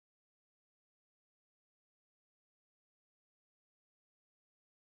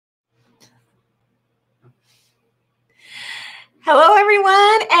Hello,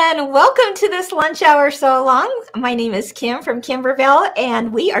 everyone, and welcome to this lunch hour so long. My name is Kim from Kimberville,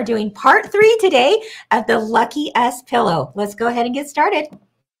 and we are doing part 3 today of the Lucky Us pillow. Let's go ahead and get started.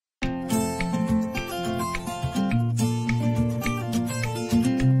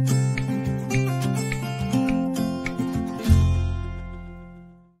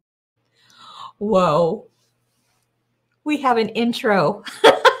 Whoa, we have an intro.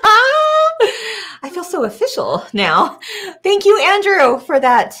 I feel so official now. Thank you, Andrew, for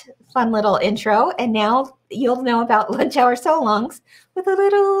that fun little intro. And now you'll know about lunch hour so longs with a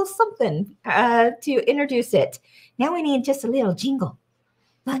little something to introduce it. Now we need just a little jingle.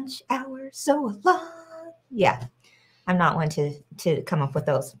 Lunch hour so long. Yeah, I'm not one to come up with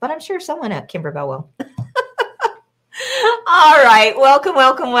those, but I'm sure someone at Kimberville will. All right. Welcome,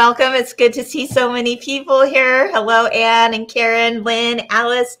 welcome, welcome. It's good to see so many people here. Hello, Anne and Karen, Lynn,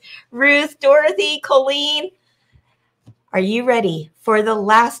 Alice, Ruth, Dorothy, Colleen. Are you ready for the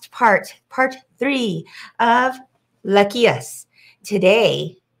last part 3 of Lucky Us?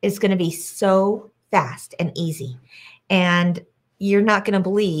 Today is going to be so fast and easy, and you're not going to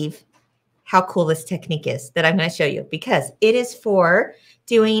believe how cool this technique is that I'm going to show you, because it is for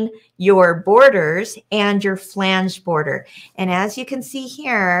doing your borders and your flange border. And as you can see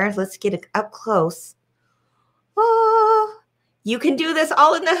here, let's get it up close. Oh, you can do this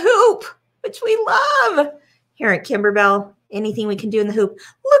all in the hoop, which we love here at Kimberville. Anything we can do in the hoop.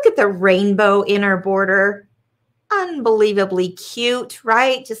 Look at the rainbow in our border. Unbelievably cute,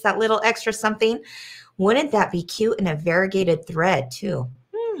 right? Just that little extra something. Wouldn't that be cute in a variegated thread too?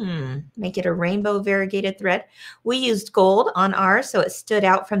 Make it a rainbow variegated thread. We used gold on ours, so it stood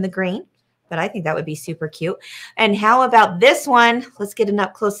out from the green, but I think that would be super cute. And how about this one? Let's get an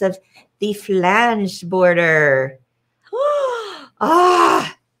up close of the flange border.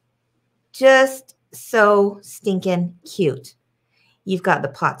 Just so stinking cute. You've got the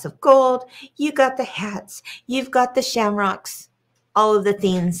pots of gold, you've got the hats, you've got the shamrocks, all of the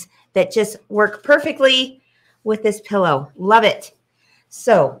things that just work perfectly with this pillow. Love it.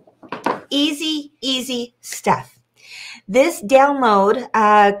 So easy, easy stuff. This download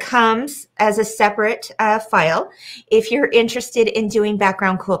comes as a separate file if you're interested in doing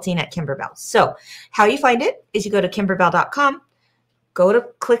background quilting at Kimberville. So how you find it is you go to kimberville.com, go to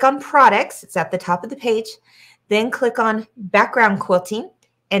click on products. It's at the top of the page. Then click on background quilting,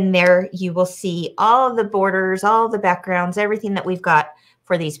 and there you will see all the borders, all the backgrounds, everything that we've got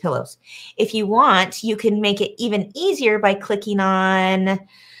for these pillows. If you want, you can make it even easier by clicking on,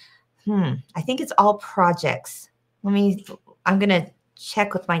 I think it's all projects. I'm going to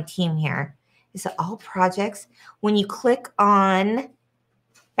check with my team here. Is it all projects? When you click on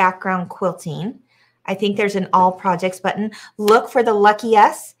background quilting, I think there's an all projects button. Look for the Lucky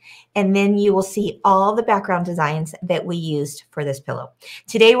Us, and then you will see all the background designs that we used for this pillow.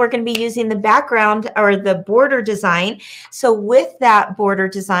 Today, we're going to be using the background or the border design. So with that border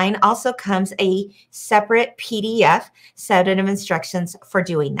design also comes a separate PDF set of instructions for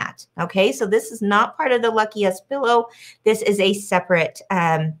doing that. Okay, so this is not part of the Lucky Us pillow. This is a separate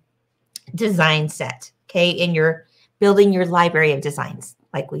design set, okay, in your building your library of designs,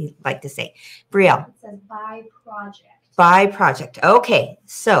 like we like to say. Brielle. It says by project. By project. Okay,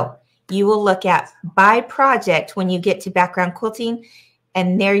 so you will look at by project when you get to background quilting,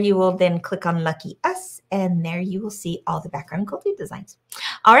 and there you will then click on Lucky Us, and there you will see all the background quilting designs.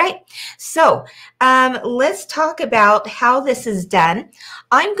 All right, so let's talk about how this is done.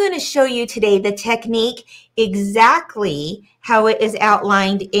 I'm going to show you today the technique exactly how it is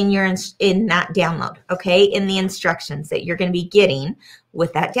outlined in that download, okay, in the instructions that you're going to be getting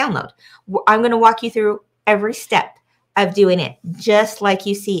with that download. I'm going to walk you through every step of doing it, just like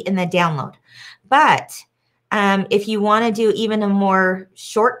you see in the download. But if you want to do even a more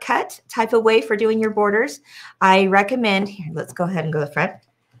shortcut type of way for doing your borders, I recommend, here, let's go ahead and go to the front.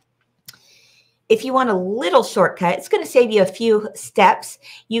 If you want a little shortcut, it's going to save you a few steps.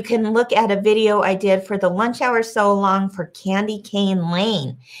 You can look at a video I did for the lunch hour so long for Candy Cane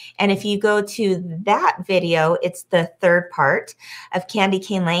Lane. And if you go to that video, it's the third part of Candy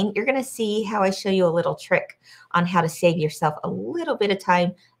Cane Lane. You're going to see how I show you a little trick on how to save yourself a little bit of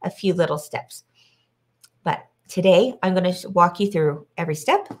time, a few little steps. But today, I'm going to walk you through every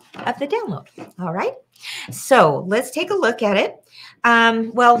step of the download. All right. So let's take a look at it.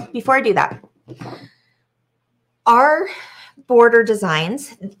 Well, before I do that, our border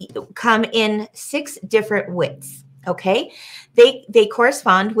designs come in 6 different widths. Okay. They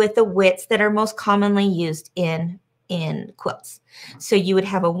correspond with the widths that are most commonly used in quilts. So you would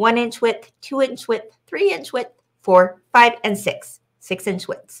have a 1-inch width, 2-inch width, 3-inch width, 4, 5, and 6. 6-inch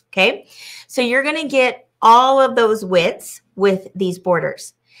widths. Okay. So you're going to get all of those widths with these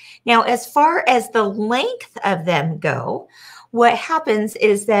borders. Now, as far as the length of them go, what happens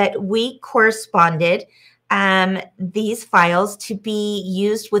is that we corresponded these files to be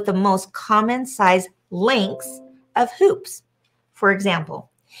used with the most common size lengths of hoops. For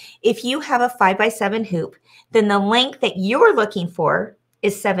example, if you have a 5x7 hoop, then the length that you're looking for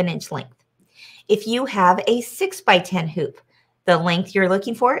is 7-inch length. If you have a 6x10 hoop, the length you're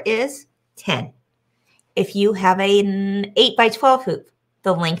looking for is 10. If you have an 8x12 hoop,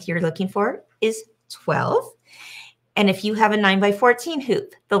 the length you're looking for is 12. And if you have a 9x14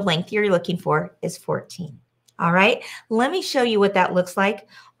 hoop, the length you're looking for is 14. All right, let me show you what that looks like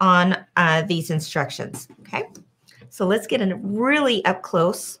on these instructions, okay? So let's get in really up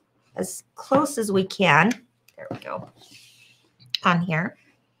close as we can. There we go. On here.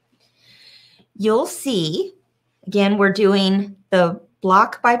 You'll see, again, we're doing the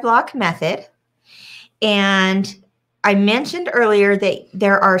block by block method. And I mentioned earlier that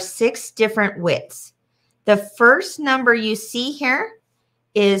there are 6 different widths. The first number you see here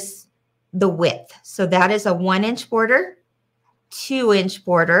is the width. So that is a 1-inch border, 2-inch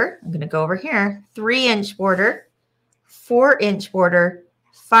border. I'm going to go over here, 3-inch border, 4-inch border,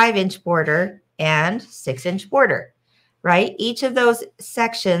 5-inch border, and 6-inch border, right? Each of those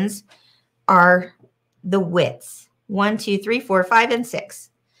sections are the widths, 1, 2, 3, 4, 5, and 6.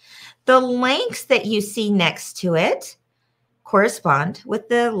 The lengths that you see next to it correspond with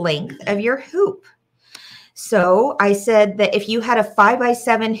the length of your hoop. So I said that if you had a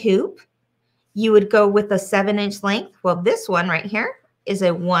 5x7 hoop, you would go with a 7-inch length. Well, this one right here is a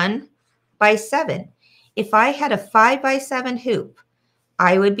 1x7. If I had a 5x7 hoop,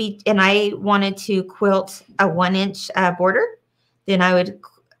 I would be, and I wanted to quilt a 1-inch border, then I would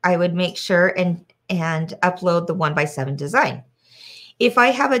make sure and upload the 1x7 design. If I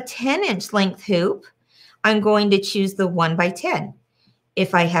have a 10-inch length hoop, I'm going to choose the 1x10.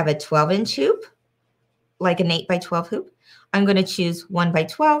 If I have a 12-inch hoop, like an 8x12 hoop, I'm going to choose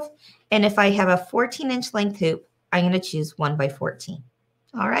 1x12. And if I have a 14-inch length hoop, I'm going to choose 1x14.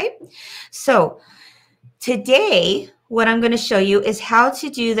 All right. So today, what I'm going to show you is how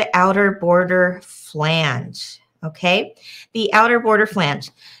to do the outer border flange. Okay. The outer border flange.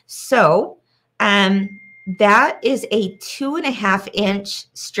 So that is a 2.5-inch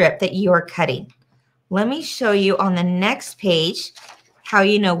strip that you are cutting. Let me show you on the next page how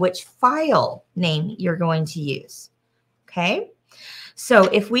you know which file name you're going to use. Okay. So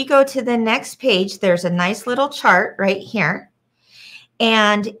if we go to the next page, there's a nice little chart right here.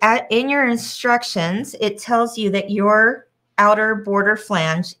 And in your instructions, it tells you that your outer border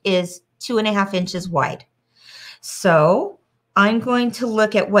flange is 2.5 inches wide. So I'm going to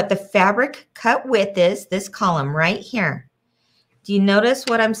look at what the fabric cut width is, this column right here. Do you notice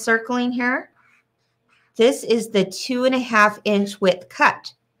what I'm circling here? This is the 2.5-inch width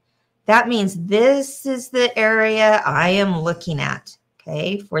cut. That means this is the area I am looking at,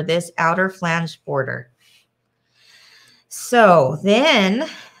 okay, for this outer flange border. So then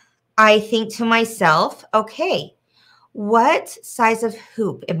I think to myself, okay, what size of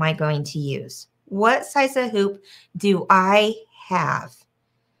hoop am I going to use? What size of hoop do I have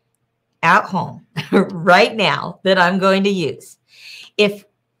at home right now that I'm going to use? If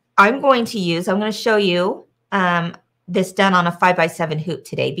I'm going to show you this done on a 5x7 hoop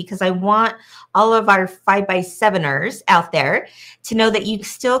today because I want all of our 5x7ers out there to know that you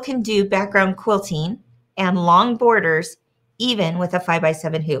still can do background quilting and long borders even with a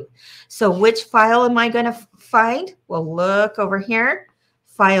 5x7 hoop. So which file am I going to find? Well, look over here,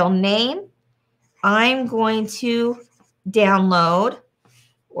 file name. I'm going to download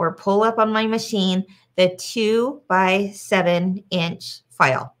or pull up on my machine the 2x7-inch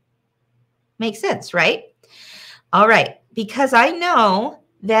file. Makes sense, right? All right, because I know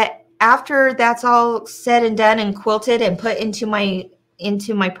that after that's all said and done and quilted and put into my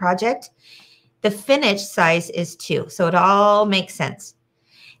project, the finished size is 2. So it all makes sense.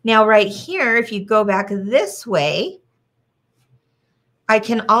 Now right here, if you go back this way, I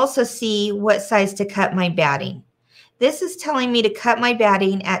can also see what size to cut my batting. This is telling me to cut my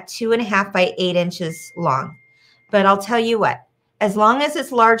batting at 2.5 by 8 inches long. But I'll tell you what, as long as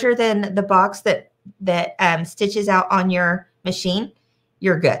it's larger than the box that stitches out on your machine,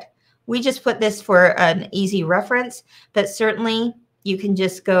 you're good. We just put this for an easy reference, but certainly you can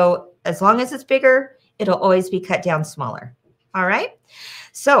just go, as long as it's bigger, it'll always be cut down smaller. All right.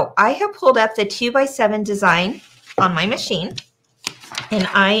 So I have pulled up the 2x7 design on my machine and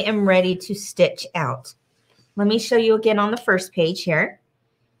I am ready to stitch out. Let me show you again on the first page here.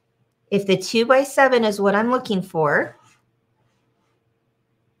 If the 2x7 is what I'm looking for,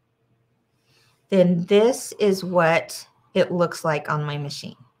 then this is what it looks like on my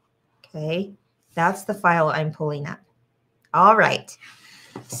machine. Okay, that's the file I'm pulling up. All right,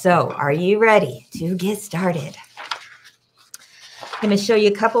 so are you ready to get started? I'm going to show you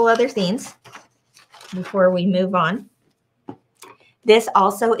a couple other things before we move on. This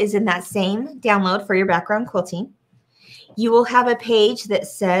also is in that same download for your background quilting. You will have a page that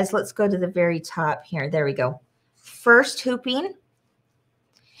says, let's go to the very top here. There we go. First hooping.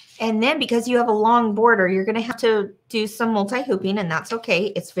 And then because you have a long border, you're going to have to do some multi-hooping, and that's okay.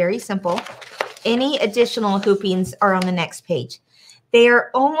 It's very simple. Any additional hoopings are on the next page. They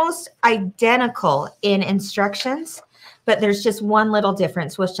are almost identical in instructions, but there's just one little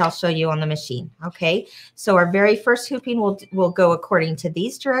difference, which I'll show you on the machine. Okay, so our very first hooping will go according to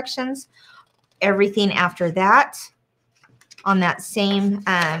these directions. Everything after that on that same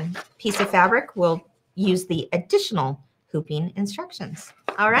piece of fabric will use the additional hooping instructions.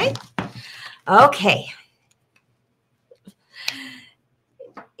 All right. Okay.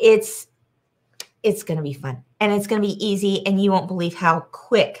 It's going to be fun, and it's going to be easy, and you won't believe how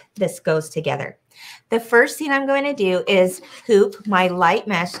quick this goes together. The first thing I'm going to do is hoop my light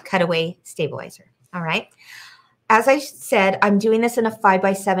mesh cutaway stabilizer. All right. As I said, I'm doing this in a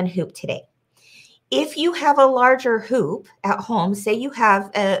 5x7 hoop today. If you have a larger hoop at home, say you have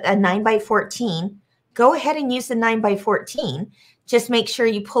a 9x14, go ahead and use the 9x14. Just make sure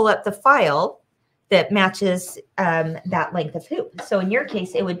you pull up the file that matches that length of hoop. So in your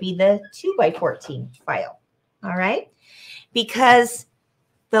case, it would be the 2x14 file. All right. Because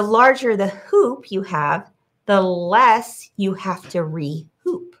the larger the hoop you have, the less you have to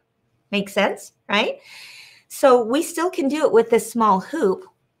re-hoop. Makes sense, right? So we still can do it with this small hoop.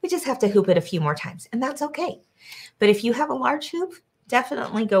 We just have to hoop it a few more times, and that's okay. But if you have a large hoop,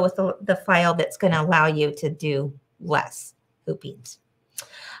 definitely go with the file that's going to allow you to do less hoopings.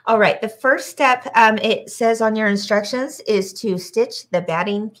 All right, the first step it says on your instructions is to stitch the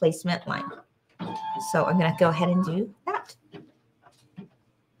batting placement line. So I'm going to go ahead and do that.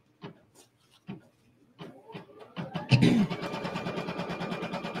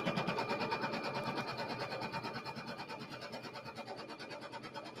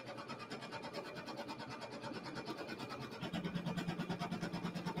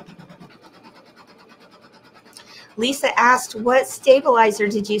 Lisa asked, what stabilizer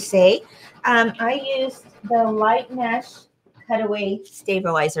did you say? I used the Light Mesh Cutaway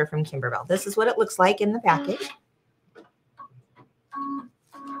Stabilizer from Kimberbell. This is what it looks like in the package.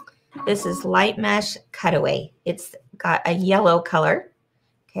 This is Light Mesh Cutaway. It's got a yellow color,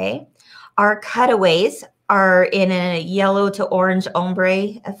 okay? Our cutaways are in a yellow to orange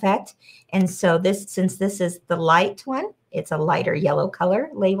ombre effect. And so since this is the light one, it's a lighter yellow color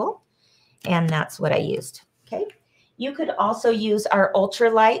label. And that's what I used, okay? You could also use our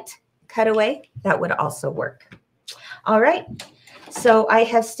ultralight cutaway. That would also work. All right. So I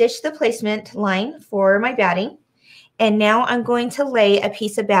have stitched the placement line for my batting. And now I'm going to lay a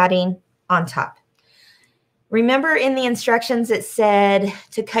piece of batting on top. Remember in the instructions it said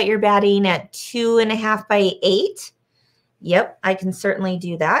to cut your batting at 2.5 by 8. Yep, I can certainly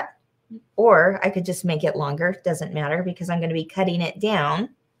do that. Or I could just make it longer. Doesn't matter because I'm going to be cutting it down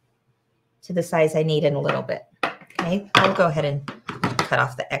to the size I need in a little bit. Okay, I'll go ahead and cut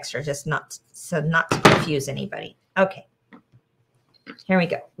off the extra, just not to confuse anybody. Okay, here we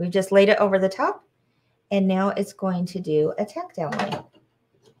go. We've just laid it over the top, and now it's going to do a tack down line.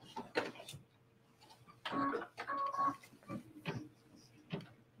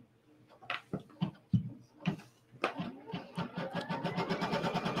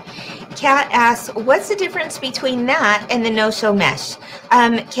 Kat asks, what's the difference between that and the no-show mesh?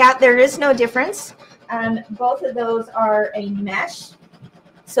 Kat, there is no difference. Both of those are a mesh.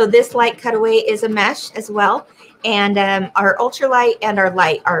 So this light cutaway is a mesh as well. And our ultralight and our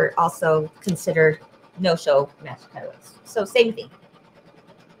light are also considered no-show mesh cutaways. So same thing.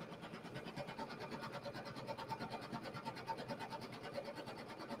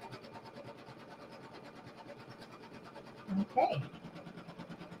 Okay.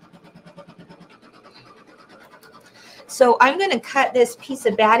 So I'm going to cut this piece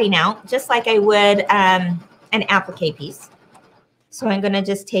of batting out just like I would an applique piece. So I'm going to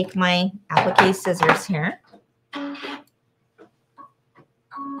just take my applique scissors here.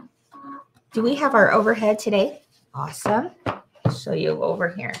 Do we have our overhead today? Awesome. I'll show you over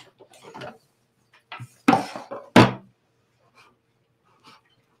here.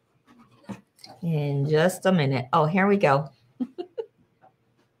 In just a minute. Oh, here we go.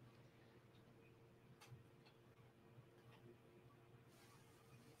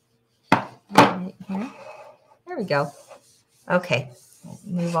 Right here. There we go. Okay.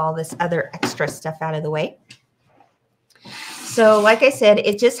 Move all this other extra stuff out of the way. So like I said,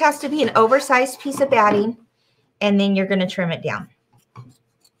 it just has to be an oversized piece of batting, and then you're going to trim it down.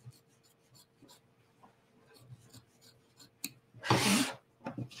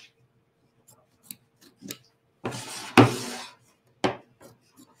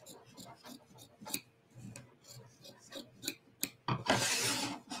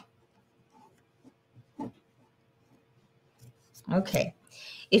 Okay.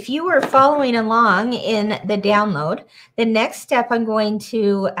 If you were following along in the download, the next step I'm going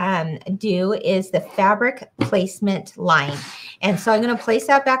to do is the fabric placement line. And so I'm going to place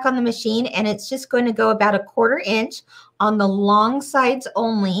that back on the machine, and it's just going to go about 1/4 inch on the long sides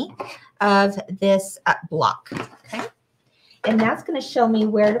only of this block. Okay. And that's going to show me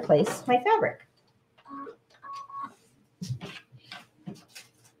where to place my fabric.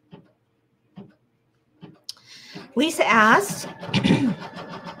 Lisa asked,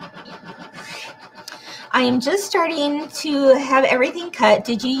 I am just starting to have everything cut.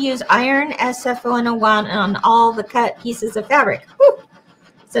 Did you use iron SF101 on all the cut pieces of fabric? Whew.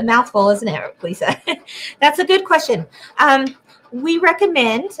 It's a mouthful, isn't it, Lisa? That's a good question. We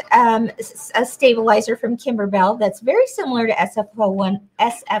recommend a stabilizer from Kimberbell that's very similar to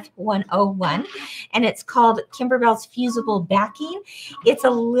SF101, and it's called Kimberbell's Fusible Backing. It's a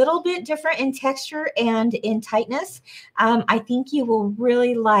little bit different in texture and in tightness. I think you will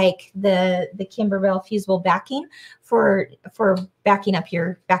really like the Kimberbell Fusible Backing for backing up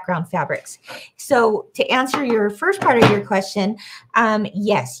your background fabrics. So to answer your first part of your question,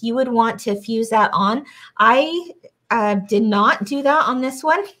 yes, you would want to fuse that on. I did not do that on this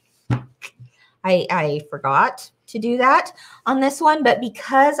one. I forgot to do that on this one, but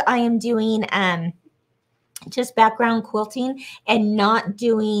because I am doing just background quilting and not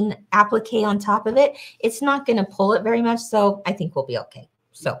doing applique on top of it, it's not going to pull it very much. So I think we'll be okay.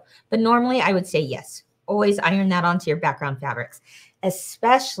 So, but normally I would say yes, always iron that onto your background fabrics,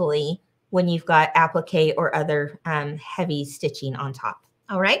 especially when you've got applique or other heavy stitching on top.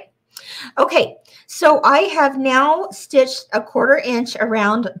 All right. Okay, so I have now stitched 1/4 inch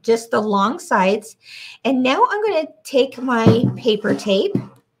around just the long sides, and now I'm going to take my paper tape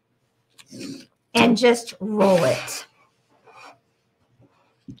and just roll it.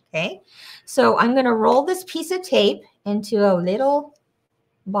 Okay, so I'm going to roll this piece of tape into a little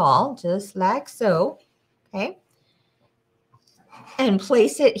ball, just like so, okay, and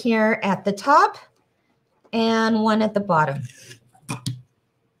place it here at the top and one at the bottom.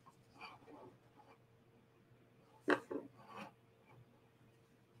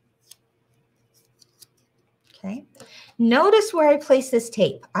 Okay. Notice where I placed this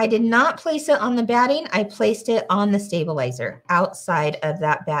tape. I did not place it on the batting. I placed it on the stabilizer outside of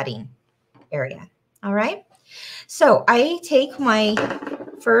that batting area. All right. So I take my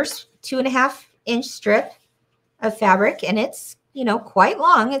first 2.5 inch strip of fabric, and it's, you know, quite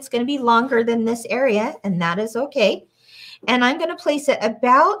long. It's going to be longer than this area, and that is okay. And I'm going to place it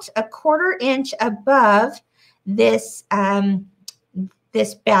about 1/4 inch above this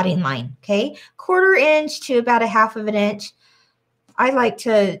this batting line, okay? 1/4 inch to about 1/2 inch. I like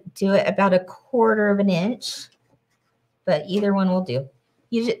to do it about 1/4 inch, but either one will do.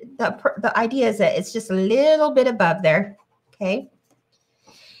 The idea is that it's just a little bit above there, okay?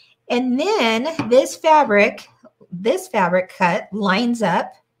 And then this fabric cut lines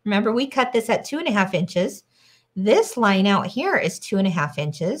up. Remember, we cut this at 2.5 inches. This line out here is 2.5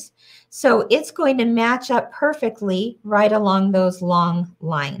 inches. So it's going to match up perfectly right along those long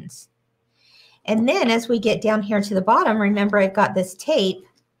lines. And then as we get down here to the bottom, remember I've got this tape.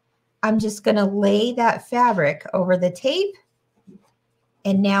 I'm just going to lay that fabric over the tape,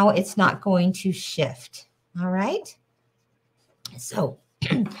 and now it's not going to shift. All right. So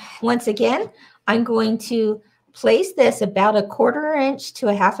once again, I'm going to place this about 1/4 inch to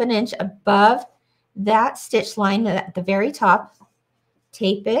 1/2 inch above that stitch line at the very top,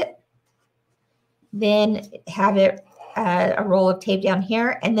 tape it, then have it a roll of tape down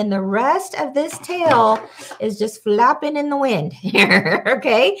here, and then the rest of this tail is just flapping in the wind here.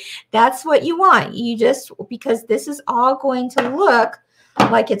 Okay, that's what you want. You just, because this is all going to look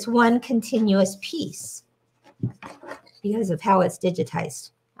like it's one continuous piece because of how it's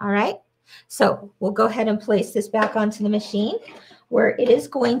digitized. All right, so we'll go ahead and place this back onto the machine, where it is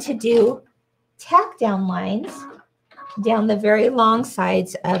going to do tack down lines down the very long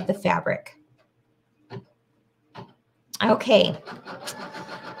sides of the fabric. Okay.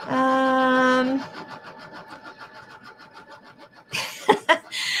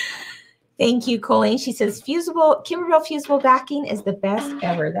 Thank you, Colleen. She says, Kimberbell Fusible Backing is the best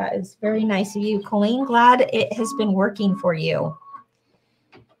ever. That is very nice of you, Colleen. Glad it has been working for you.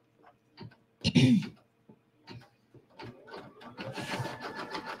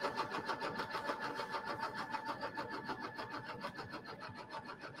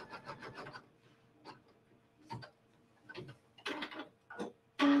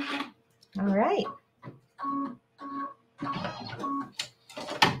 All right.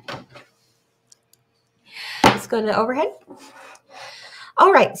 Let's go to the overhead.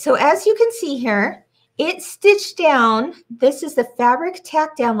 All right, so as you can see here, it's stitched down. This is the fabric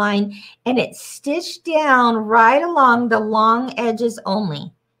tack down line, and it's stitched down right along the long edges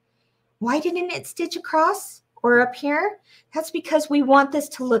only. Why didn't it stitch across or up here? That's because we want this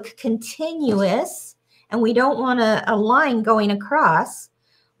to look continuous, and we don't want a line going across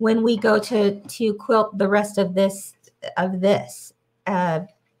when we go to quilt the rest of this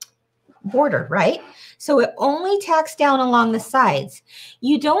border, right? So it only tacks down along the sides.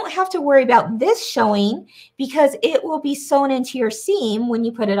 You don't have to worry about this showing because it will be sewn into your seam when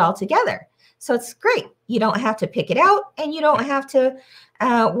you put it all together. So it's great. You don't have to pick it out, and you don't have to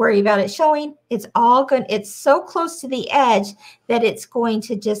worry about it showing. It's all good. It's so close to the edge that it's going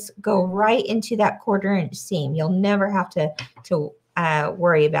to just go right into that 1/4 inch seam. You'll never have to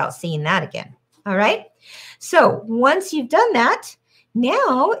worry about seeing that again. All right. So once you've done that,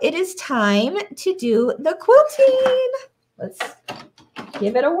 now it is time to do the quilting. Let's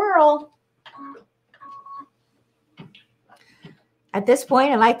give it a whirl. At this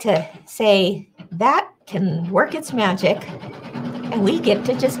point, I like to say that can work its magic, and we get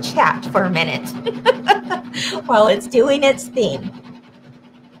to just chat for a minute while it's doing its thing.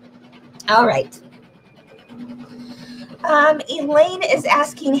 All right. Elaine is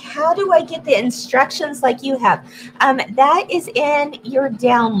asking, how do I get the instructions like you have? That is in your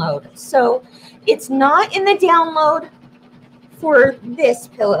download. So it's not in the download for this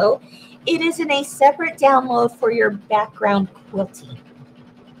pillow. It is in a separate download for your background quilting.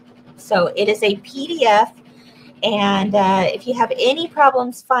 So it is a PDF. And if you have any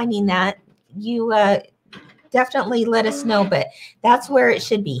problems finding that, you definitely let us know. But that's where it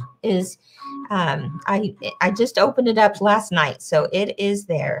should be. I just opened it up last night, so it is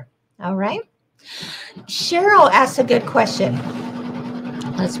there. All right. Cheryl asked a good question.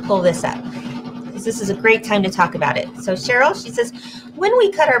 Let's pull this up, because this is a great time to talk about it. So Cheryl, she says, when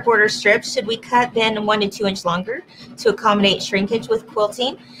we cut our border strips, should we cut then 1 to 2 inch longer to accommodate shrinkage with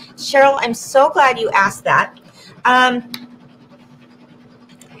quilting? Cheryl, I'm so glad you asked that.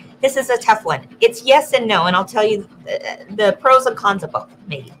 This is a tough one. It's yes and no, and I'll tell you the pros and cons of both,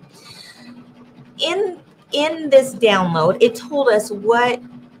 maybe. In this download, it told us what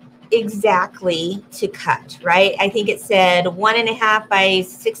exactly to cut, right? I think it said 1.5 by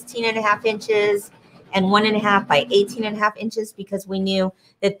 16.5 inches and 1.5 by 18.5 inches, because we knew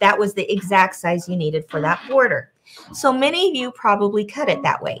that that was the exact size you needed for that border. So many of you probably cut it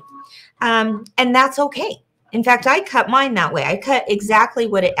that way. And that's okay. In fact, I cut mine that way. I cut exactly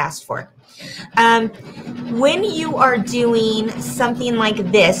what it asked for. When you are doing something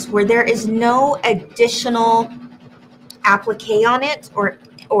like this, where there is no additional applique on it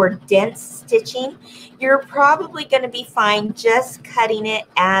or dense stitching, you're probably going to be fine just cutting it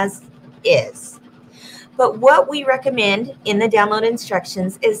as is. But what we recommend in the download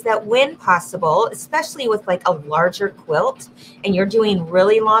instructions is that when possible, especially with like a larger quilt and you're doing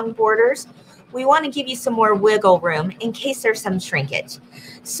really long borders, we want to give you some more wiggle room in case there's some shrinkage.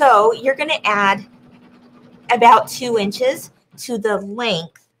 So you're going to add about 2 inches to the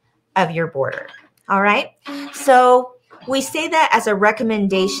length of your border. All right. So we say that as a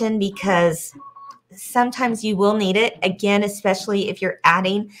recommendation because sometimes you will need it, again, especially if you're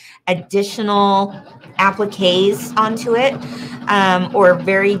adding additional appliques onto it, or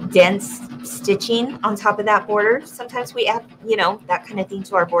very dense stitching on top of that border. Sometimes we add, that kind of thing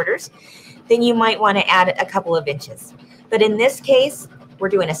to our borders. Then you might want to add a couple of inches. But in this case, we're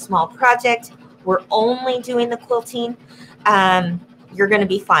doing a small project. We're only doing the quilting. You're going to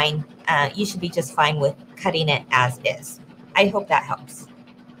be fine. You should be just fine with cutting it as is. I hope that helps.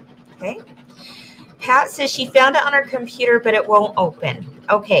 Okay. Pat says she found it on her computer, but it won't open.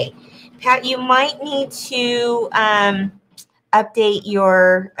 Okay. Pat, you might need to update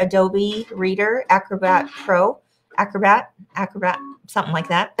your Adobe Reader, Acrobat Pro, Acrobat, something like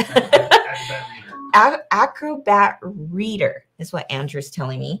that. Acrobat Reader is what Andrew's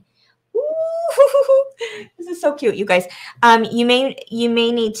telling me. Ooh, this is so cute, you guys. You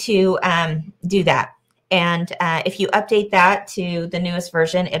may need to do that. And if you update that to the newest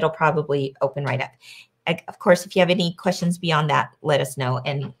version, it'll probably open right up. Of course, if you have any questions beyond that, let us know.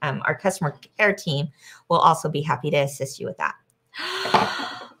 And our customer care team will also be happy to assist you with that.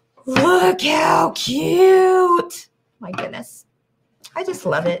 Look how cute. My goodness. I just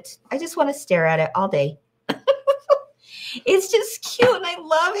love it. I just want to stare at it all day. It's just cute, and I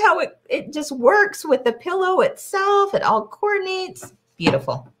love how it just works with the pillow itself. It all coordinates.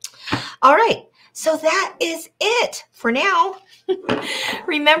 Beautiful. All right, so that is it for now.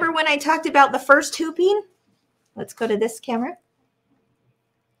 Remember when I talked about the first hooping? Let's go to this camera.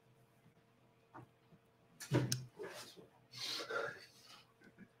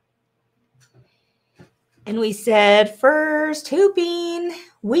 And we said first hooping.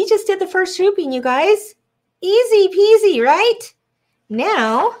 We just did the first hooping, you guys. Easy peasy, right?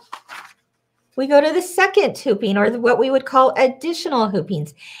 Now we go to the second hooping, or what we would call additional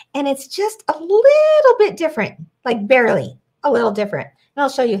hoopings. And it's just a little bit different, like barely a little different. And I'll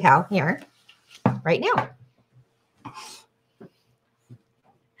show you how here right now.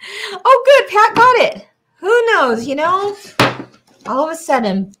 Oh, good. Pat got it. Who knows, you know? All of a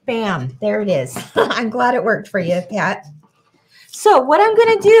sudden, bam, there it is. I'm glad it worked for you, Pat. So what I'm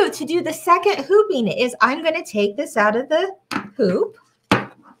going to do the second hooping is I'm going to take this out of the hoop.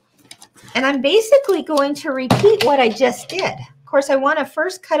 And I'm basically going to repeat what I just did. Of course, I want to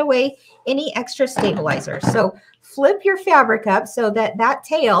first cut away any extra stabilizer. So flip your fabric up so that that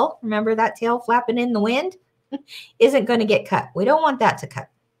tail, remember that tail flapping in the wind, isn't going to get cut. We don't want that to cut.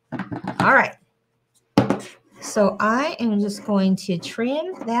 All right. So I am just going to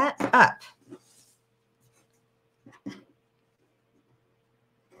trim that up.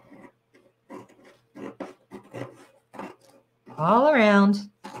 All around,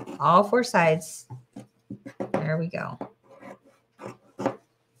 all four sides. There we go.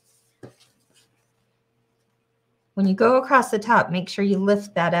 When you go across the top, make sure you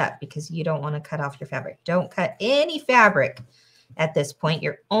lift that up because you don't want to cut off your fabric. Don't cut any fabric at this point.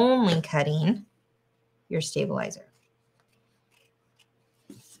 You're only cutting your stabilizer.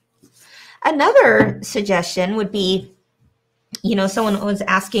 Another suggestion would be, you know, someone was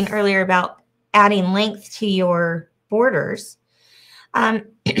asking earlier about adding length to your borders.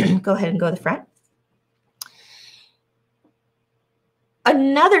 Go ahead and go to the front.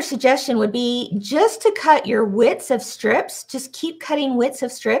 Another suggestion would be just to cut your widths of strips. Just keep cutting widths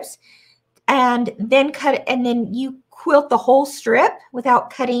of strips and then you quilt the whole strip without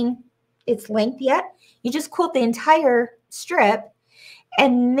cutting its length yet. You just quilt the entire strip.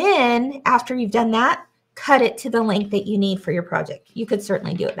 And then after you've done that, cut it to the length that you need for your project. You could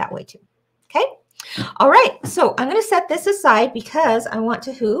certainly do it that way too. Okay. All right. So I'm going to set this aside because I want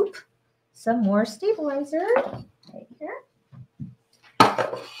to hoop some more stabilizer right here.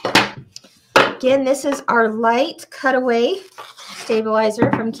 Again, this is our light cutaway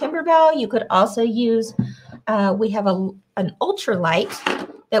stabilizer from Kimberbell. You could also use, we have an ultralight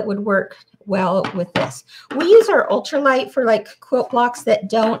that would work well with this. We use our ultralight for like quilt blocks that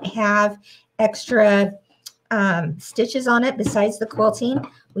don't have extra stitches on it besides the quilting.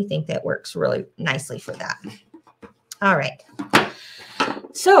 We think that works really nicely for that. All right.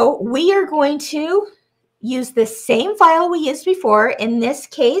 So we are going to use the same file we used before. In this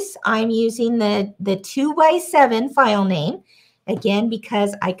case, I'm using the 2x7 file name. Again,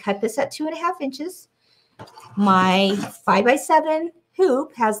 because I cut this at 2.5 inches. My 5x7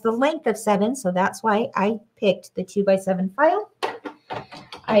 hoop has the length of 7, so that's why I picked the 2x7 file.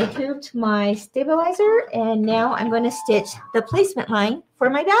 I hooped my stabilizer, and now I'm going to stitch the placement line for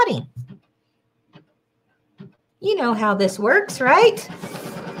my batting. You know how this works, right?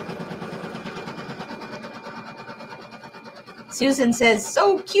 Susan says,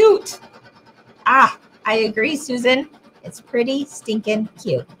 so cute. Ah, I agree, Susan. It's pretty stinking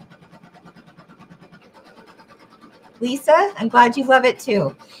cute. Lisa, I'm glad you love it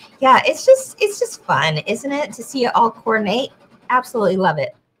too. Yeah, it's just fun, isn't it, to see it all coordinate? Absolutely love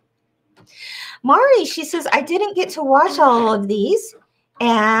it. Mari, she says, I didn't get to watch all of these,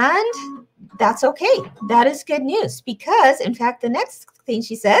 and that's okay. That is good news because, in fact, the next thing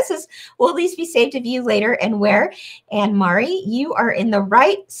she says is, will these be saved to view later and where? And Mari, you are in the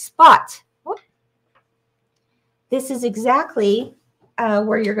right spot. This is exactly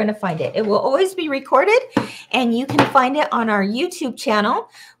where you're going to find it. It will always be recorded, and you can find it on our YouTube channel,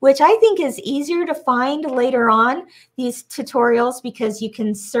 which I think is easier to find later on, these tutorials, because you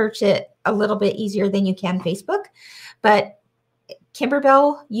can search it a little bit easier than you can Facebook. But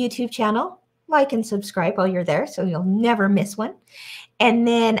Kimberbell YouTube channel, like and subscribe while you're there so you'll never miss one. And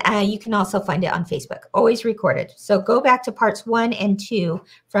then you can also find it on Facebook, always recorded. So go back to parts 1 and 2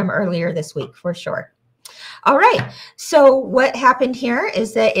 from earlier this week for sure. All right, so what happened here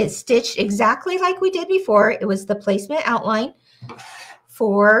is that it stitched exactly like we did before. It was the placement outline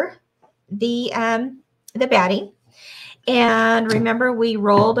for the batting. And remember, we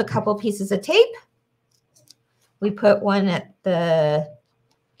rolled a couple pieces of tape We put one at the,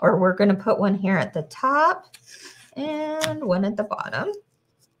 or we're going to put one here at the top and one at the bottom.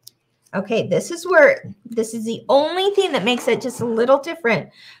 Okay, this is the only thing that makes it just a little different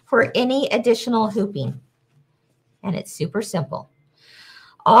for any additional hooping. And it's super simple.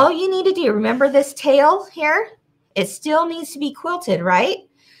 All you need to do, remember this tail here? It still needs to be quilted, right?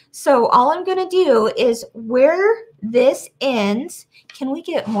 So all I'm going to do is where this ends. Can we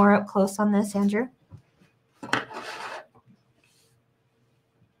get more up close on this, Andrew?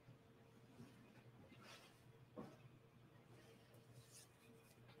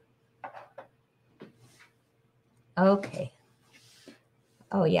 Okay.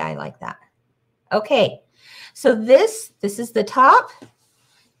 Oh yeah, I like that. Okay. So this is the top.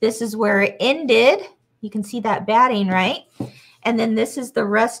 This is where it ended. You can see that batting, right? And then this is the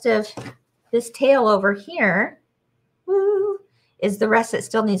rest of this tail over here. Woo, is the rest that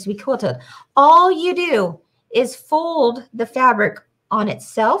still needs to be quilted. All you do is fold the fabric on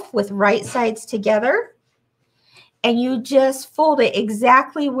itself with right sides together. And you just fold it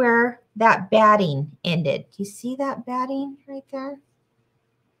exactly where that batting ended. Do you see that batting right there?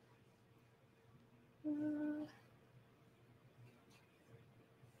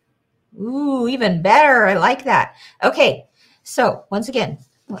 Ooh, even better. I like that. Okay, so once again,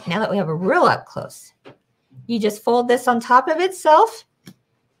 now that we have a real up close, you just fold this on top of itself.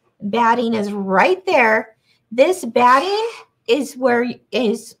 Batting is right there. This batting is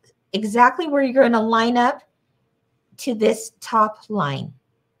exactly where you're going to line up to this top line.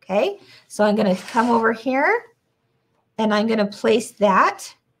 Okay, so I'm going to come over here and I'm going to place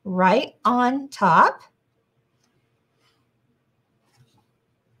that right on top.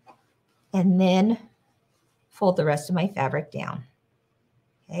 And then fold the rest of my fabric down.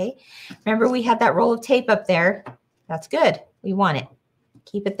 Okay, remember we had that roll of tape up there. That's good. We want it.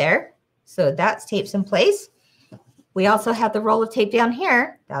 Keep it there. So that's taped in place. We also have the roll of tape down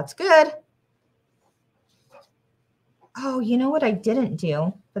here. That's good. Oh, you know what I didn't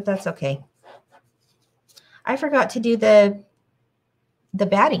do, but that's okay. I forgot to do the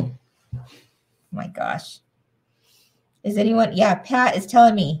batting. Oh my gosh. Is anyone? Yeah, Pat is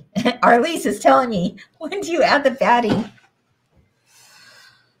telling me. Arlise is telling me. When do you add the batting?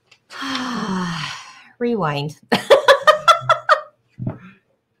 Rewind.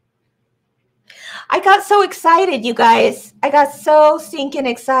 I got so excited, you guys. I got so stinking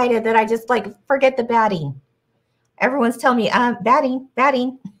excited that I just like forget the batting. Everyone's telling me, batting,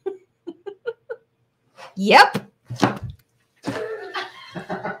 batting. Yep.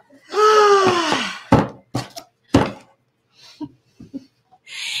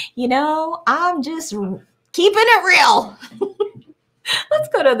 You know, I'm just keeping it real. Let's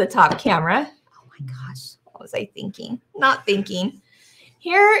go to the top camera. Oh my gosh, what was I thinking? Not thinking.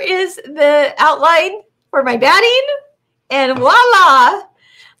 Here is the outline for my batting, and voila,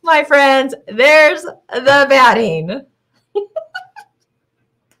 my friends, there's the batting.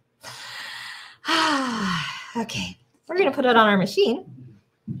 Okay, we're going to put it on our machine,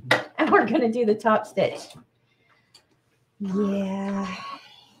 and we're going to do the top stitch. Yeah.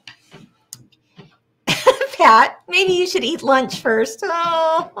 Pat, maybe you should eat lunch first.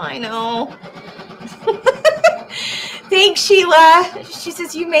 Oh, I know. Thanks, Sheila. She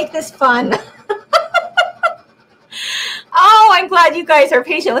says you make this fun. Oh, I'm glad you guys are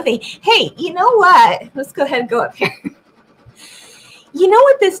patient with me. Hey, you know what? Let's go ahead and go up here. You know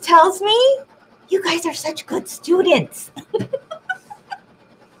what this tells me? You guys are such good students. Because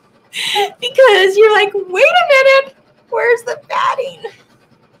you're like, wait a minute. Where's the batting?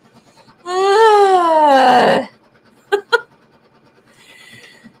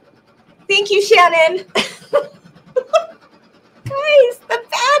 Thank you, Shannon. Guys, the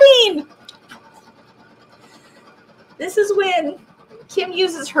batting. This is when Kim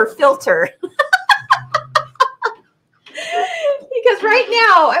uses her filter. Because right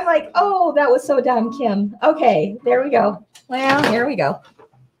now I'm like, oh, that was so dumb, Kim. Okay, there we go. Well, here we go.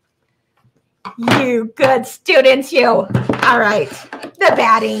 You good students, you. All right, the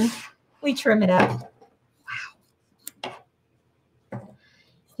batting. We trim it up. Wow.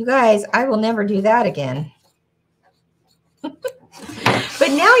 You guys, I will never do that again. But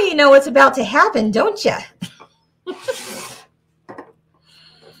now you know what's about to happen, don't you?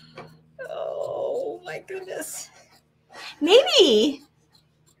 Oh, my goodness. Maybe.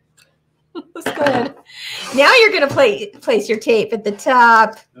 Let's go ahead. Now you're going to place your tape at the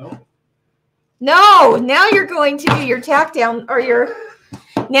top. No, now you're going to do your tack down or your...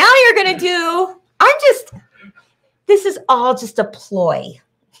 Now you're going to do, this is all just a ploy.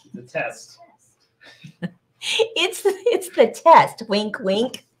 The test. It's the test. Wink,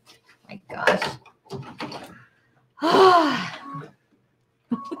 wink. Oh my gosh.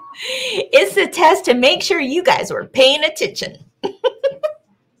 It's a test to make sure you guys were paying attention.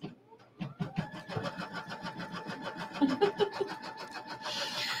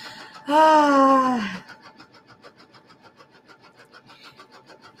 Gail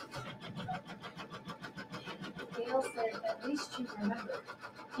said, at least you remember.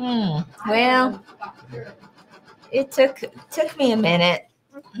 Well, it took me a minute.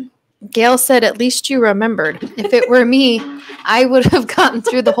 Gail said, at least you remembered. If it were me, I would have gotten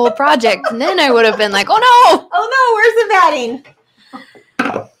through the whole project, and then I would have been like, oh no! Oh no, where's the batting?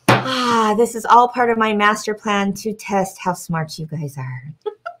 This is all part of my master plan to test how smart you guys are.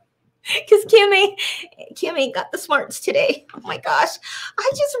 Because Kimmy got the smarts today. Oh my gosh.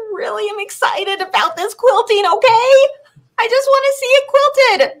 I just really am excited about this quilting, okay? I just want to see it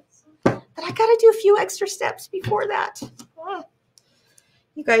quilted. But I got to do a few extra steps before that.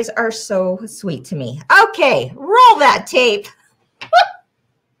 You guys are so sweet to me. Okay, roll that tape.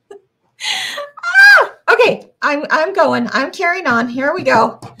 Okay, I'm going. I'm carrying on. Here we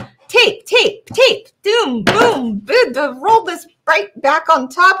go. Tape, tape, tape. Doom, boom, boom. Roll this right back on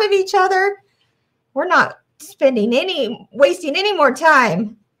top of each other. We're not wasting any more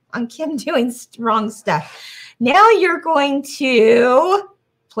time on Kim doing wrong stuff. Now you're going to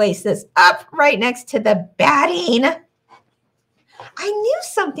place this up right next to the batting. I knew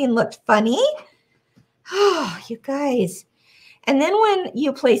something looked funny. Oh, you guys. And then when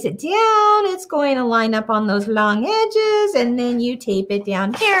you place it down, it's going to line up on those long edges, and then you tape it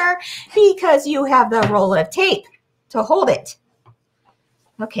down here because you have the roll of tape to hold it.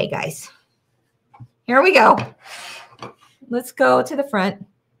 Okay, guys. Here we go. Let's go to the front.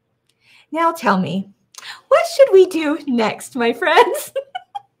 Now tell me, what should we do next, my friends?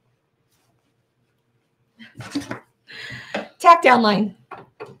 Tack down line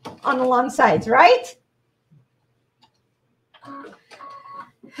on the long sides, right?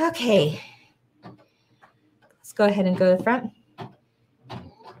 Okay. Let's go ahead and go to the front.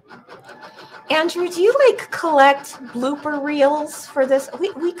 Andrew, do you collect blooper reels for this?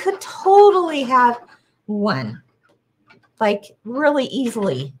 We could totally have one, really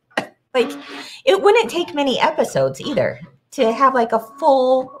easily. It wouldn't take many episodes either to have a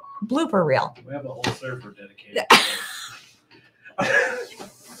full blooper reel. We have a whole server dedicated.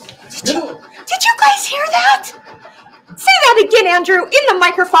 Did you guys hear that? Say that again, Andrew, in the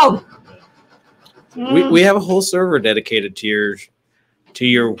microphone. We have a whole server dedicated to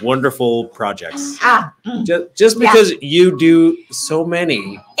your wonderful projects. Just because you do so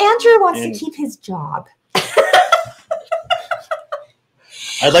many. Andrew wants to keep his job.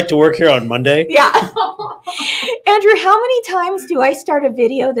 I'd like to work here on Monday. Yeah. Andrew, how many times do I start a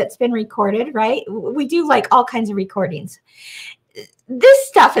video that's been recorded, right? We do all kinds of recordings. This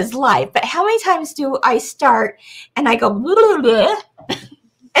stuff is live, but how many times do I start and I go, blah, blah,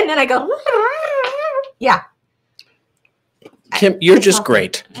 and then I go, yeah. Kim, you're just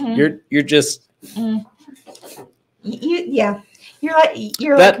great. Mm-hmm. You're just. Yeah.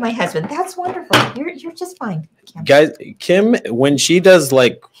 You're like my husband. That's wonderful. You're just fine, Kim. Guys, Kim, when she does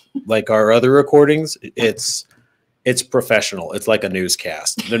like our other recordings, it's professional. It's like a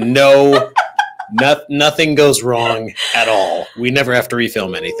newscast. Nothing goes wrong at all. We never have to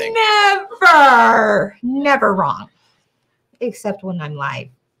refilm anything. Never wrong. Except when I'm live.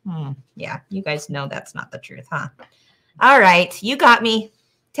 Yeah, you guys know that's not the truth, huh? All right, you got me.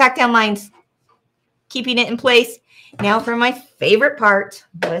 Tack down lines. Keeping it in place. Now for my favorite part.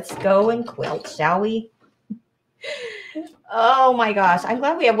 Let's go and quilt, shall we? Oh my gosh. I'm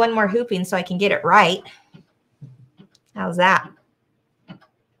glad we have one more hooping so I can get it right. How's that?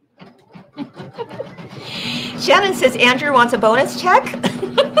 Shannon says Andrew wants a bonus check.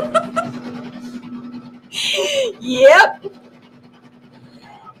 Yep.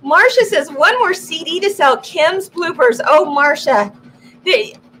 Marcia says one more CD to sell Kim's bloopers. Oh, Marcia,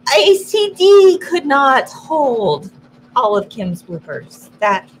 a CD could not hold all of Kim's bloopers.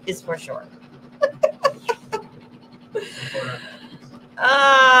 That is for sure.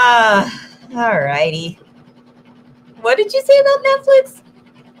 All righty. What did you say about Netflix?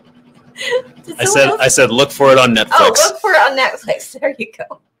 I said look for it on Netflix. Oh, look for it on Netflix. There you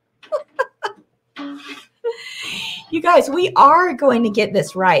go. You guys, we are going to get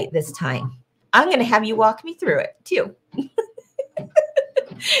this right this time. I'm going to have you walk me through it too.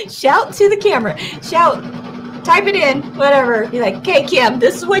 Shout to the camera. Shout. Type it in. Whatever. Be like, okay, Kim,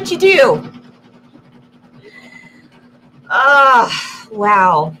 this is what you do.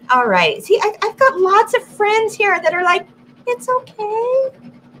 Wow. All right. See, I've got lots of friends here that are like, it's okay.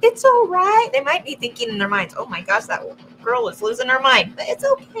 It's all right. They might be thinking in their minds, oh my gosh, that girl is losing her mind. But it's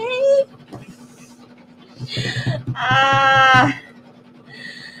okay.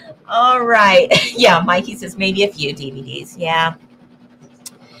 All right. Yeah, Mikey says maybe a few DVDs. Yeah.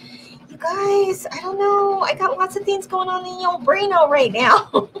 You guys, I don't know. I got lots of things going on in the old braino right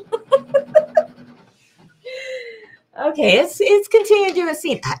now. Okay, let's continue to do a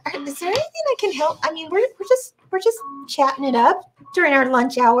scene. Is there anything I can help? I mean, we're just chatting it up during our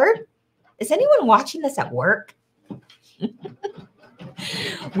lunch hour. Is anyone watching this at work?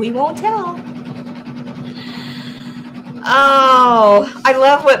 We won't tell. Oh, I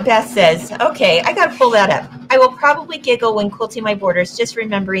love what Beth says. Okay, I got to pull that up. I will probably giggle when quilting my borders, just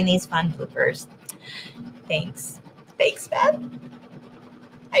remembering these fun bloopers. Thanks. Thanks, Beth.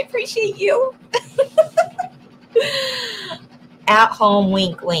 I appreciate you. At home,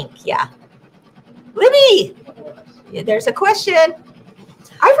 wink, wink. Yeah. Libby, there's a question.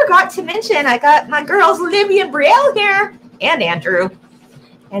 I forgot to mention I got my girls Libby and Brielle here, and Andrew,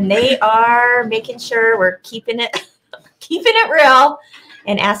 and they are making sure we're keeping it real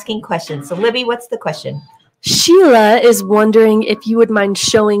and asking questions. So Libby, what's the question? Sheila is wondering if you would mind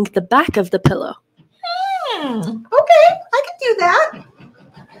showing the back of the pillow. Okay, I can do that.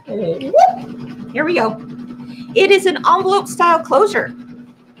 Here we go. It is an envelope style closure.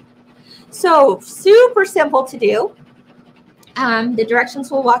 So super simple to do. The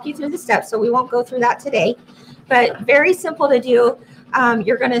directions will walk you through the steps, so we won't go through that today, but very simple to do.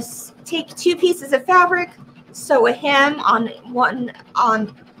 You're going to take 2 pieces of fabric, sew a hem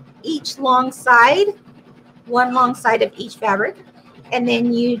on each long side, one long side of each fabric, and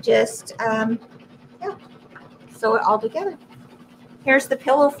then you just sew it all together. Here's the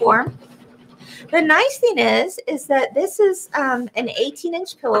pillow form. The nice thing is that this is an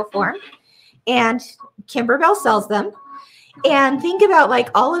 18-inch pillow form, and Kimberbell sells them. And think about like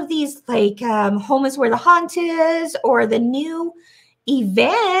all of these, like Home is Where the Haunt Is, or the new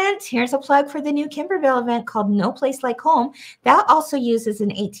event. Here's a plug for the new Kimberbell event called No Place Like Home. That also uses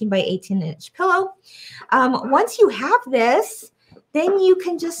an 18 by 18-inch pillow. Once you have this, then you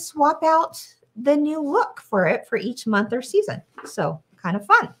can just swap out the new look for it for each month or season. So kind of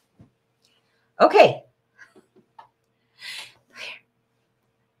fun. Okay.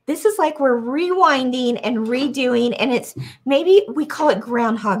 This is like we're rewinding and redoing, and it's maybe we call it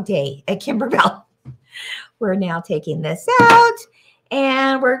Groundhog Day at Kimberbell. We're now taking this out,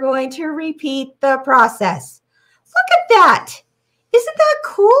 and we're going to repeat the process. Look at that. Isn't that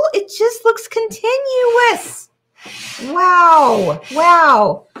cool? It just looks continuous. Wow.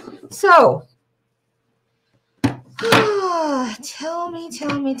 Wow. So, tell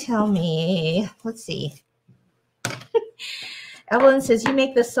me. Let's see. Evelyn says, you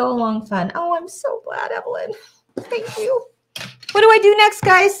make this so long fun. Oh, I'm so glad, Evelyn. Thank you. What do I do next,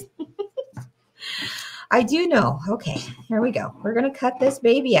 guys? I do know. Okay, here we go. We're going to cut this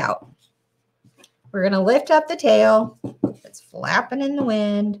baby out. We're going to lift up the tail. It's flapping in the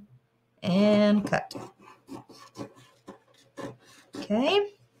wind. And cut. Okay.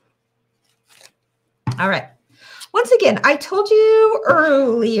 All right. Once again, I told you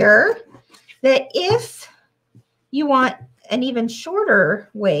earlier that if you want an even shorter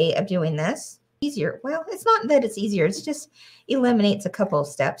way of doing this, easier. Well, it's not that it's easier. It's just eliminates a couple of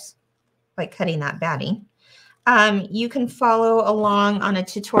steps, like cutting that batting. You can follow along on a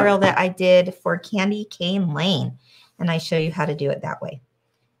tutorial that I did for Candy Cane Lane, and I show you how to do it that way.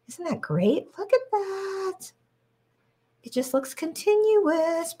 Isn't that great? Look at that. It just looks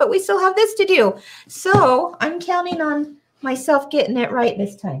continuous, but we still have this to do. So I'm counting on myself getting it right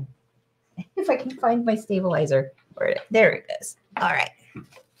this time. If I can find my stabilizer. There it is. All right.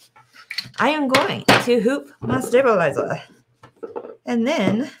 I am going to hoop my stabilizer. And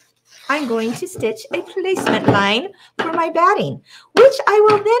then I'm going to stitch a placement line for my batting, which I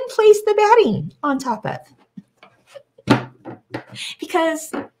will then place the batting on top of.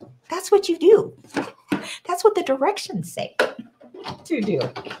 Because that's what you do. That's what the directions say to do.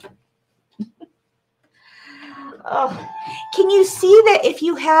 Oh, can you see that if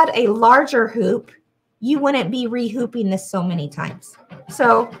you had a larger hoop, you wouldn't be rehooping this so many times?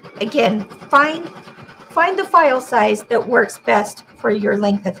 So again, find the file size that works best for your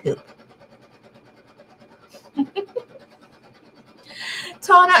length of hoop.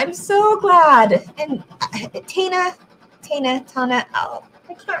 Tana, I'm so glad. And Tana, oh,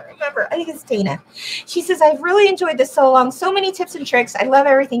 I can't remember. I think it's Tana. She says, I've really enjoyed this so long. So many tips and tricks. I love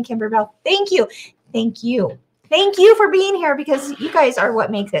everything, Kimberbell. Thank you. Thank you. Thank you for being here, because you guys are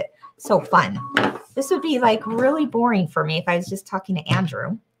what makes it so fun. This would be like really boring for me if I was just talking to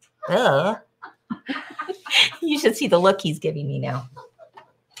Andrew. You should see the look he's giving me now.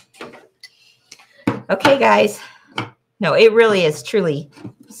 Okay, guys. No, it really is truly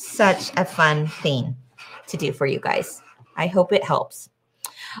such a fun thing. to do for you guys. I hope it helps.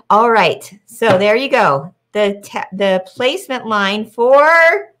 All right, so there you go. The placement line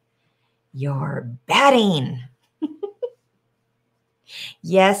for your batting.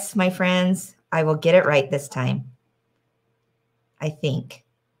 Yes, my friends, I will get it right this time. I think.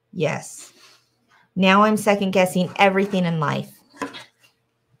 Yes. Now I'm second guessing everything in life.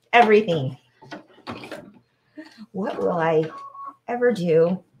 Everything. What will I ever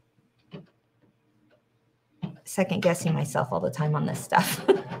do? Second guessing myself all the time on this stuff.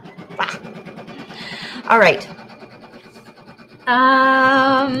 All right.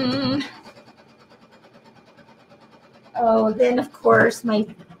 Oh, then of course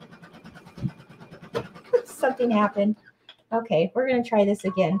something happened. Okay, we're going to try this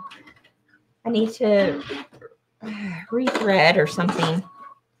again. I need to rethread or something.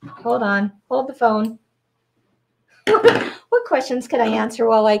 Hold on. Hold the phone. What questions could I answer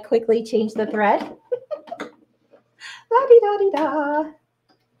while I quickly change the thread? La-di-da-di-da.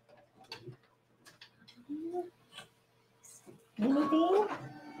 Anything?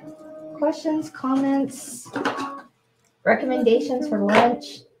 Questions, comments, recommendations for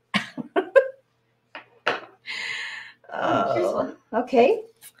lunch? Oh, okay.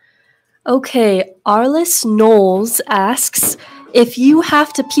 Okay, Arliss Knowles asks, if you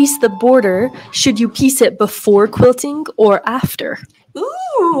have to piece the border, should you piece it before quilting or after?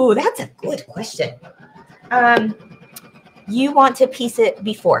 Ooh, that's a good question. You want to piece it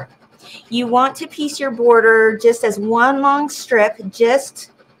before. You want to piece your border just as one long strip,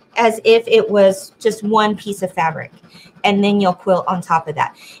 just as if it was just one piece of fabric. And then you'll quilt on top of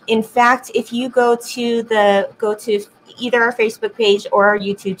that. In fact, if you go to either our Facebook page or our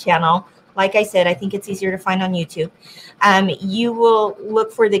YouTube channel, like I said, I think it's easier to find on YouTube. You will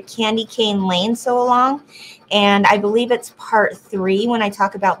look for the Candy Cane Lane Sew Along, and I believe it's part 3 when I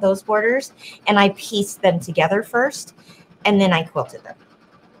talk about those borders, and I pieced them together first, and then I quilted them.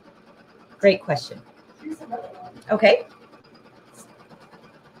 Great question. Okay.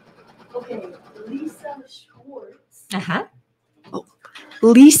 Okay, Lisa Schwartz. Uh-huh.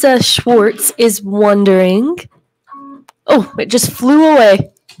 Lisa Schwartz is wondering. Oh, it just flew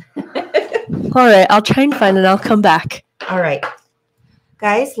away. All right, I'll try and find it. I'll come back. All right.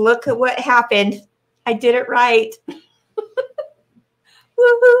 Guys, look at what happened. I did it right. Woo,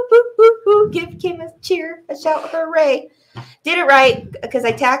 woo, woo, woo, woo. Give Kim a cheer, a shout, hooray. Did it right because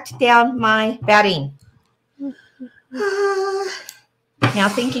I tacked down my batting. Now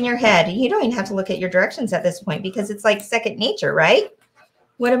think in your head. You don't even have to look at your directions at this point because it's like second nature, right?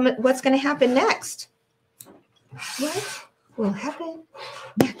 What's going to happen next? What will happen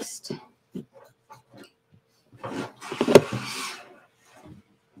next?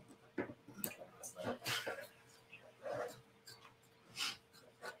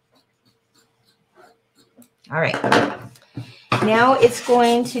 All right. Now it's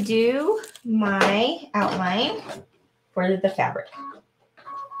going to do my outline for the fabric.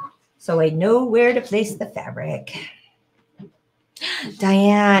 So I know where to place the fabric.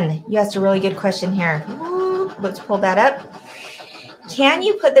 Diane, you asked a really good question here. Ooh, let's pull that up. Can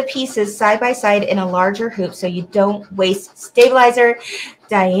you put the pieces side by side in a larger hoop so you don't waste stabilizer?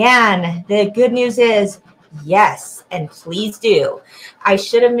 Diane, the good news is yes, and please do. I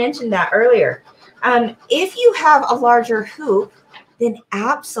should have mentioned that earlier. If you have a larger hoop, then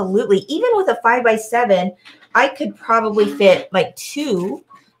absolutely, even with a 5x7, I could probably fit like 2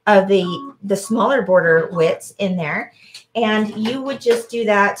 of the smaller border widths in there. And you would just do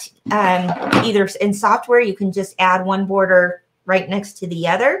that either in software, you can just add one border right next to the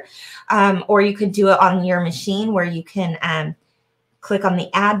other, or you could do it on your machine where you can click on the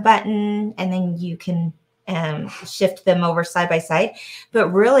add button and then you can shift them over side by side. But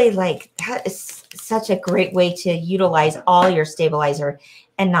really, like, that is such a great way to utilize all your stabilizer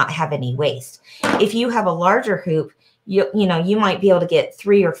and not have any waste. If you have a larger hoop, you might be able to get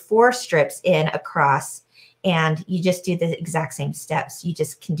 3 or 4 strips in across, and you just do the exact same steps. You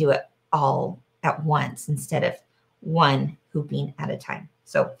just can do it all at once instead of one hooping at a time.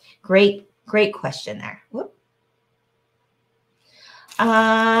 So great question there. Whoop.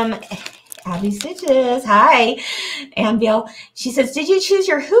 Abby Stitches, hi. Ambiel, she says, did you choose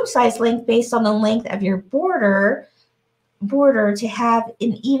your hoop size length based on the length of your border to have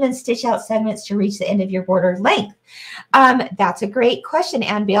an even stitch out segments to reach the end of your border length? That's a great question,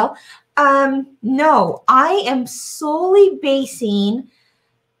 Ambiel. No, I am solely basing,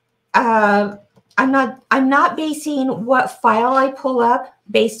 I'm not basing what file I pull up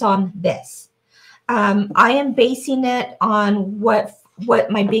based on this. I am basing it on what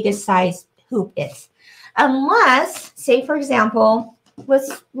my biggest size hoop is. Unless, say for example,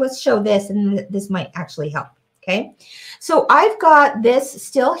 let's show this, and this might actually help. Okay, so I've got this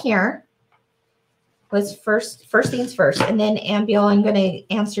still here. Let's first things first, and then Ambiel, I'm going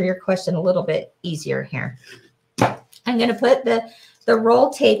to answer your question a little bit easier here. I'm going to put the roll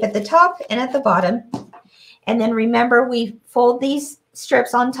tape at the top and at the bottom, and then remember we fold these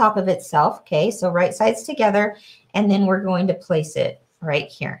strips on top of itself. Okay, so right sides together, and then we're going to place it right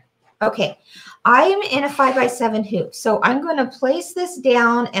here. Okay, I am in a 5x7 hoop, so I'm going to place this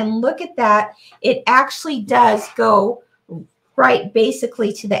down and look at that. It actually does go right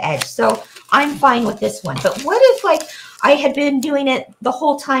basically to the edge. So I'm fine with this one. But what if like I had been doing it the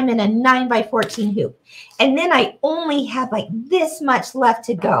whole time in a 9x14 hoop, and then I only had like this much left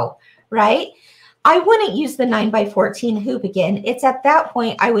to go, right? I wouldn't use the 9x14 hoop again. It's at that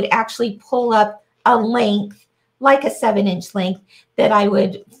point I would actually pull up a length, like a 7-inch length, that I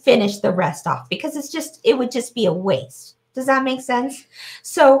would finish the rest off, because it would just be a waste. Does that make sense?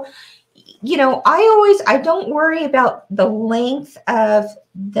 So, you know, I don't worry about the length of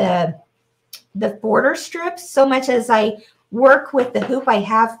the border strips so much as I work with the hoop I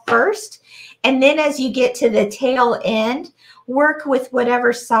have first. And then as you get to the tail end, work with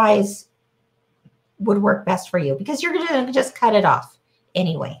whatever size would work best for you, because you're going to just cut it off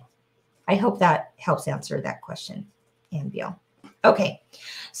anyway. I hope that helps answer that question, Ambiel. Okay,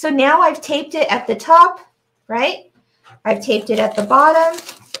 so now I've taped it at the top, right? I've taped it at the bottom.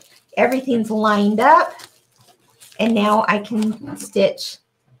 Everything's lined up. And now I can stitch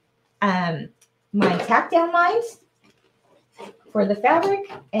my tack down lines for the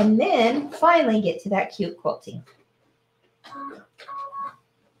fabric, and then finally get to that cute quilting.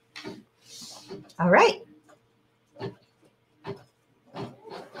 All right.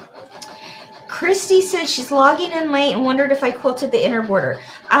 Christy said she's logging in late and wondered if I quilted the inner border.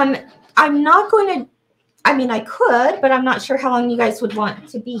 I'm not going to, I mean, I could, but I'm not sure how long you guys would want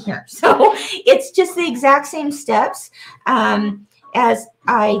to be here. So it's just the exact same steps as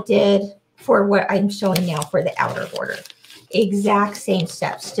I did for what I'm showing now for the outer border. Exact same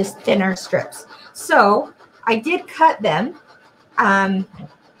steps, just thinner strips. So I did cut them.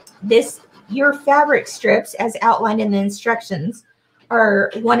 Your fabric strips, as outlined in the instructions,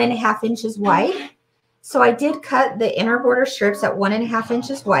 are 1.5 inches wide. So I did cut the inner border strips at 1.5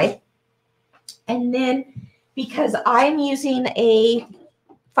 inches wide. And then because I'm using a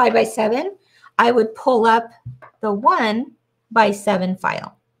 5x7, I would pull up the 1x7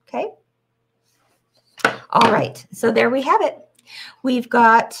 file. Okay. All right. So there we have it. We've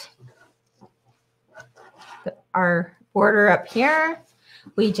got our border up here.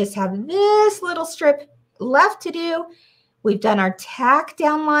 We just have this little strip left to do. We've done our tack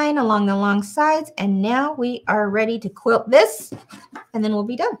down line along the long sides, and now we are ready to quilt this, and then we'll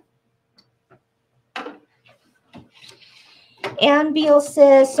be done. Ann Beal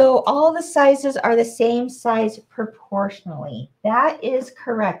says, so all the sizes are the same size proportionally. That is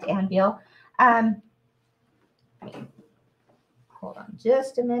correct, Ann Beal. Hold on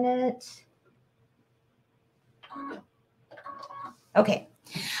just a minute. Okay.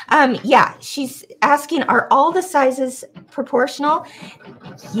 Yeah, she's asking, are all the sizes proportional?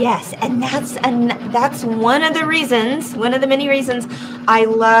 Yes, and that's one of the reasons, one of the many reasons I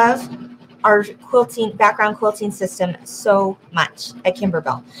love our background quilting system so much at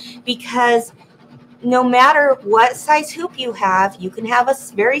Kimberbell, because no matter what size hoop you have, you can have a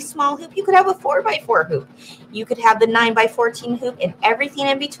very small hoop, you could have a 4x4 hoop, you could have the 9x14 hoop, and everything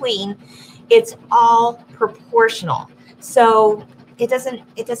in between. It's all proportional. So it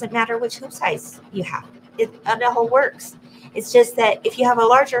doesn't matter which hoop size you have. It all works. It's just that if you have a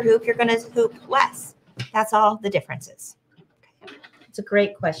larger hoop, you're going to hoop less. That's all the difference is. Okay. It's a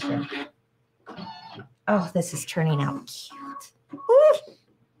great question. Oh, this is turning out cute.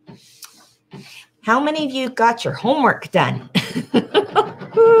 Woo. How many of you got your homework done?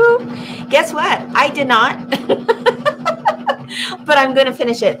 Guess what? I did not. But I'm going to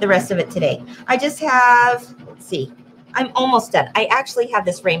finish the rest of it today. I just have, let's see. I'm almost done. I actually have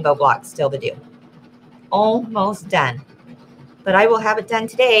this rainbow block still to do. Almost done. But I will have it done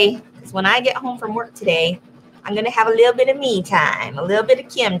today, because when I get home from work today, I'm going to have a little bit of me time, a little bit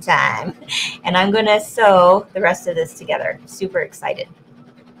of Kim time, and I'm going to sew the rest of this together. Super excited.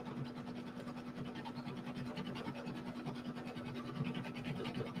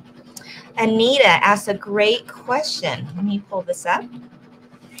 Anita asked a great question. Let me pull this up.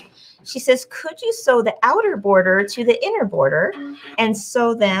 She says, could you sew the outer border to the inner border and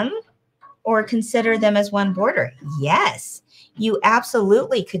sew them or consider them as one border? Yes, you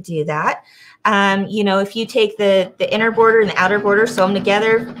absolutely could do that. You know, if you take the inner border and the outer border, sew them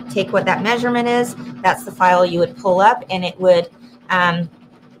together, take what that measurement is, that's the file you would pull up, and it would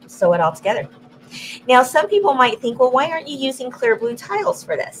sew it all together. Now, some people might think, well, why aren't you using clear blue tiles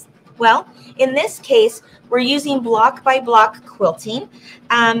for this? Well, in this case, we're using block by block quilting.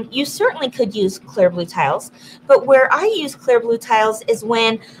 You certainly could use clear blue tiles, but where I use clear blue tiles is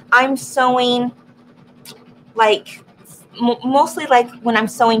when I'm sewing, like mostly like when I'm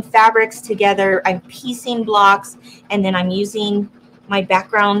sewing fabrics together, I'm piecing blocks, and then I'm using my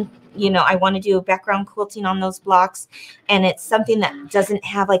background. You know, I want to do a background quilting on those blocks, and it's something that doesn't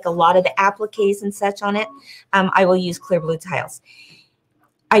have like a lot of the appliques and such on it. I will use clear blue tiles.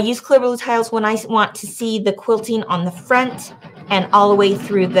 I use clear blue tiles when I want to see the quilting on the front and all the way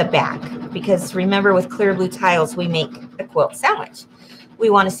through the back, because remember, with clear blue tiles, we make a quilt sandwich. We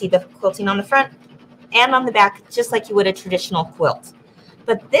want to see the quilting on the front and on the back, just like you would a traditional quilt.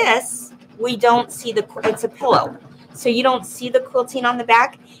 But this, we don't see it's a pillow. So you don't see the quilting on the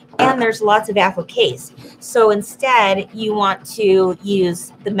back, and there's lots of appliques. So instead, you want to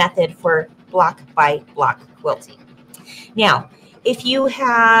use the method for block by block quilting. Now, if you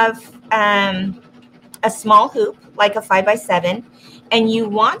have a small hoop, like a 5x7, and you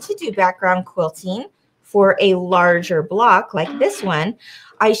want to do background quilting for a larger block like this one,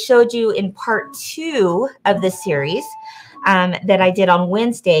 I showed you in part 2 of the series that I did on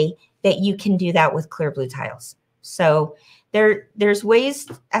Wednesday that you can do that with clear blue tiles. So there's ways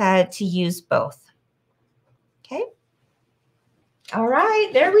to use both. Okay. All right,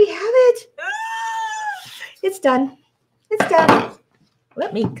 there we have it. It's done. It's done.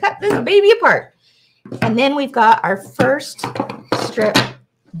 Let me cut this baby apart. And then we've got our first strip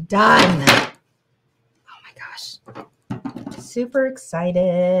done. Oh my gosh. Super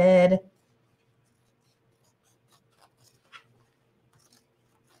excited.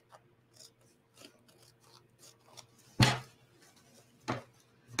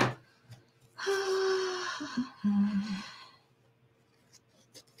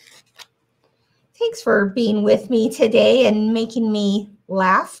 Thanks for being with me today and making me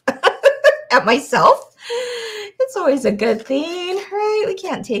laugh at myself. It's always a good thing, right? We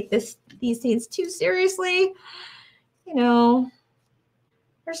can't take these things too seriously. You know,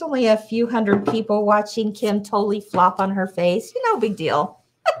 there's only a few hundred people watching Kim totally flop on her face. You know, big deal.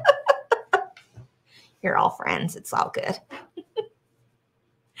 You're all friends. It's all good.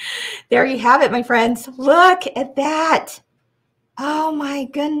 There you have it, my friends. Look at that. Oh my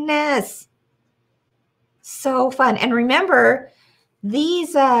goodness. So fun. And remember,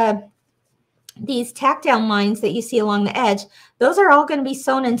 these tack down lines that you see along the edge, those are all going to be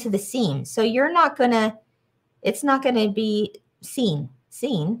sewn into the seam. So it's not going to be seen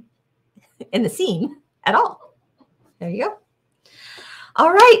in the seam at all. There you go.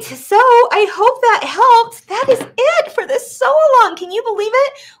 All right. So I hope that helped. That is it for this sew along. Can you believe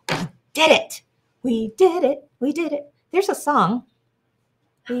it? We did it. We did it. We did it. There's a song.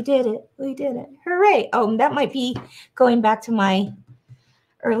 We did it. We did it. Hooray. Oh, that might be going back to my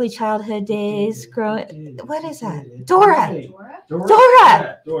early childhood days. What is that? Dora.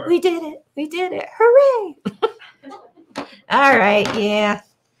 Dora. We did it. We did it. Hooray. All right. Yeah.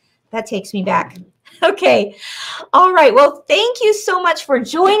 That takes me back. Okay. All right. Well, thank you so much for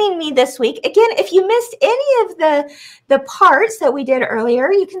joining me this week. Again, if you missed any of the parts that we did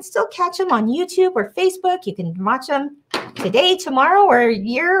earlier, you can still catch them on YouTube or Facebook. You can watch them today, tomorrow, or a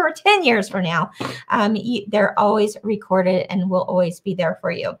year or 10 years from now. They're always recorded and will always be there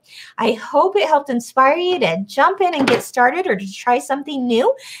for you. I hope it helped inspire you to jump in and get started, or to try something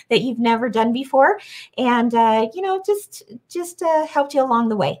new that you've never done before. And, just helped you along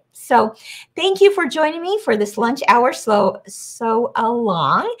the way. So thank you for joining me for this lunch hour sew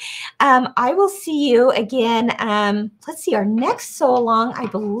along. I will see you again. Let's see, our next sew along, I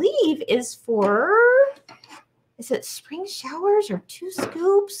believe, is it spring showers or 2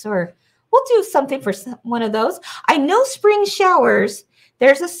 scoops, or we'll do something for one of those. I know spring showers,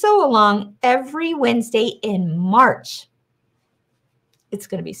 there's a sew along every Wednesday in March. It's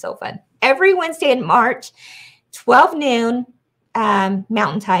going to be so fun. Every Wednesday in March, 12 noon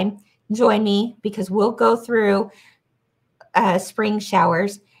Mountain Time. Join me, because we'll go through spring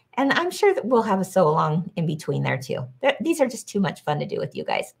showers. And I'm sure that we'll have a sew along in between there too. These are just too much fun to do with you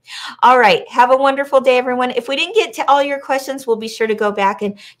guys. All right. Have a wonderful day, everyone. If we didn't get to all your questions, we'll be sure to go back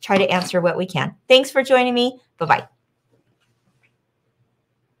and try to answer what we can. Thanks for joining me. Bye-bye.